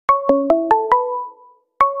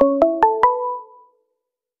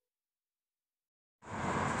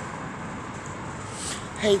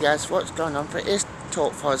Hey guys, what's going on? It's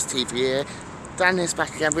TFTV here. Dan is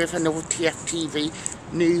back again with another TFTV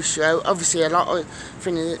news show. Obviously a lot of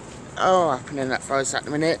things are happening at Forest at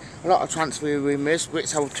the minute. A lot of transfer rumours,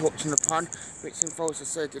 which I will touch upon, which involves a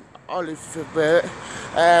certain Oliver Burke.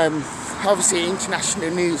 Obviously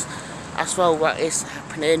international news as well, what is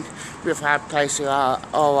happening with our players who are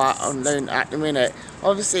on loan at the minute.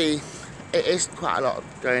 Obviously it is quite a lot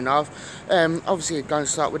going on. Obviously going to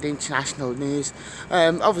start with the international news.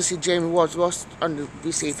 Obviously Jamie Ward was on the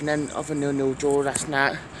receiving end of a 0-0 draw last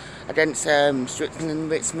night against Switzerland,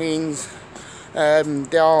 which means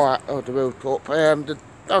they are at the World Cup.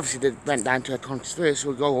 Obviously they went down to a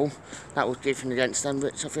controversial goal that was given against them,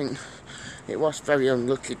 which I think it was very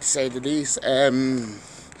unlucky to say the least.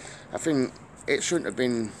 I think it shouldn't have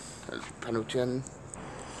been a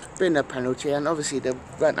penalty, and obviously they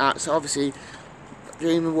went out. So obviously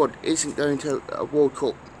Jamie Wood isn't going to a World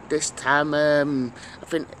Cup this time. I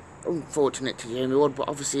think unfortunate to Jamie Wood, but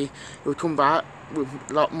obviously he'll come back with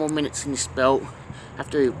a lot more minutes in his belt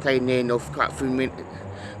after playing near enough quite a few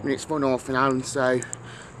minutes for Northern Ireland. So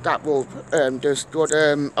that will does good.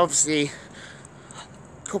 Obviously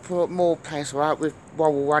a couple more players were out with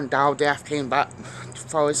Randall. They have came back to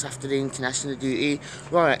Forest after the international duty.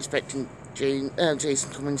 We were expecting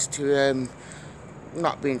Jason Cummins to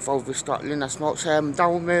not be involved with Scotland as much.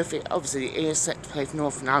 Darryl Murphy obviously is set to play for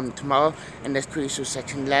Northern Ireland tomorrow in this crucial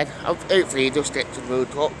second leg. Hopefully he does get to the World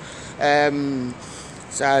Cup.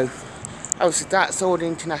 So obviously that's all the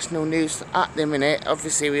international news at the minute.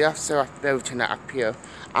 Obviously we also have Burke and Appiah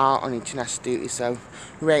are on international duty, so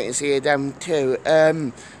we're waiting to see them too.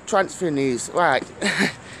 Transfer news, right.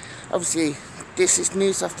 Obviously this is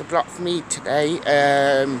news off the block for me today.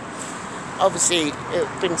 Obviously,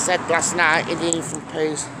 it's been said last night in the evening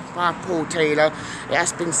post by Paul Taylor. It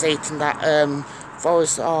has been stating that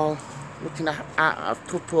Forest are looking at a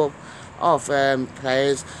couple of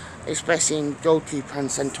players, especially in goalkeeper and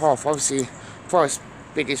centre half. Obviously, Forest's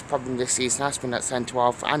biggest problem this season has been at centre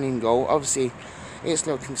half and in goal. Obviously, it's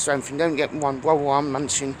looking strengthened. Don't get one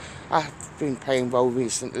mention. I've been playing well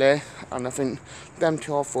recently, and I think them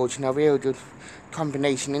two are forging a real good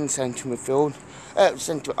combination in centre midfield.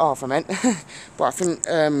 Centre half I meant. But I think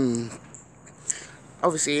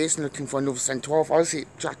obviously he is looking for another centre half. Obviously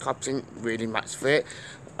Jack Hobbs isn't really matched for it.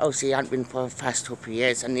 Obviously he hasn't been for the past couple of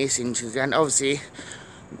years, and he's injured again. Obviously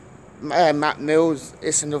Matt Mills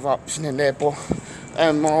is another option in there, but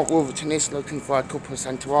Mark Wolverton is looking for a couple of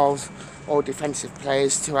centre halves or defensive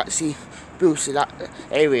players to actually boost that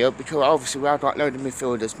area, because obviously we have got a load of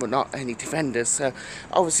midfielders but not any defenders. So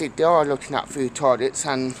obviously they are looking at a few targets,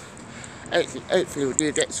 and hopefully we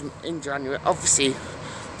do get some in January. Obviously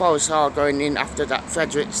Forest are going in after that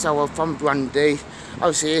Frederick Sauer from Brandy.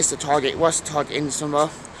 Obviously it's the target, it was the target in the summer.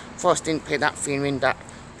 Forest didn't pay that feeling that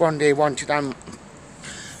Brandy wanted them,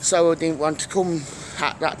 so didn't want to come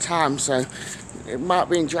at that time. So it might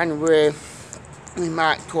be in January he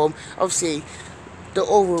might come. Obviously the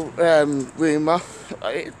other rumour,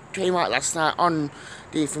 it came out last night on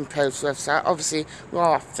the Evening Post website. Obviously we're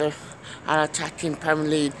after an attacking Premier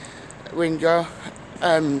League winger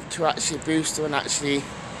to actually boost her and actually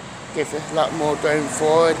give a lot more going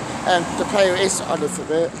forward. The player is Oliver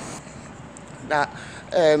Burke, that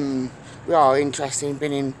we are interested in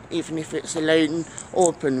being, even if it's a loan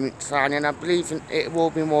or permanent signing. I believe it will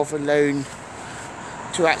be more of a loan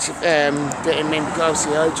to actually get him in, because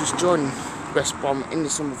he just joined West Brom in the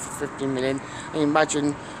summer for 15 million. I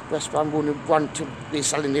imagine West Brom wouldn't want to be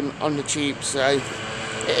selling him on the cheap. So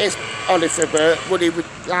it is Oliver Burke. Would he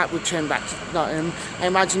return back to Nottingham? I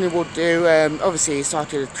imagine he would do. Obviously he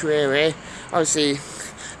started a career here. Obviously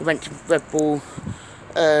he went to Red Bull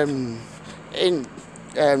in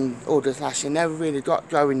August last year, never really got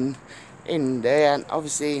going in there, and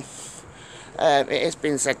obviously it has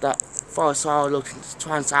been said that Forest are looking to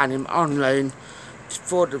try and sign him on loan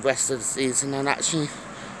for the rest of the season and actually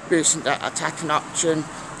boosting that attacking option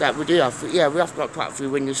that we do have. Yeah, we have got quite a few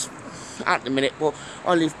wingers at the minute, but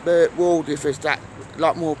Oliver Burke will give us that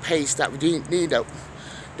lot more pace that we do need up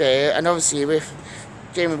there. And obviously with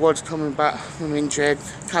Jamie Ward's coming back from injury,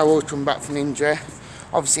 Carroll's coming back from injury,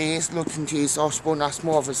 obviously he's looking to use Osborne as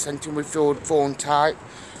more of a centre midfield form type.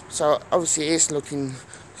 So obviously he's looking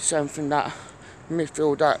to something that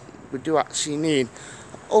midfield that we do actually need.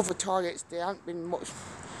 Other targets, they haven't been much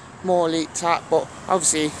more elite type, but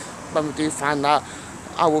obviously when we do find that,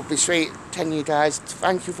 I will be straight telling you guys.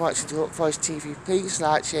 Thank you for watching Forest TV. Please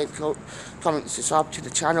like, share, comment, subscribe to the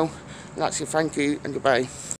channel. And actually thank you and goodbye.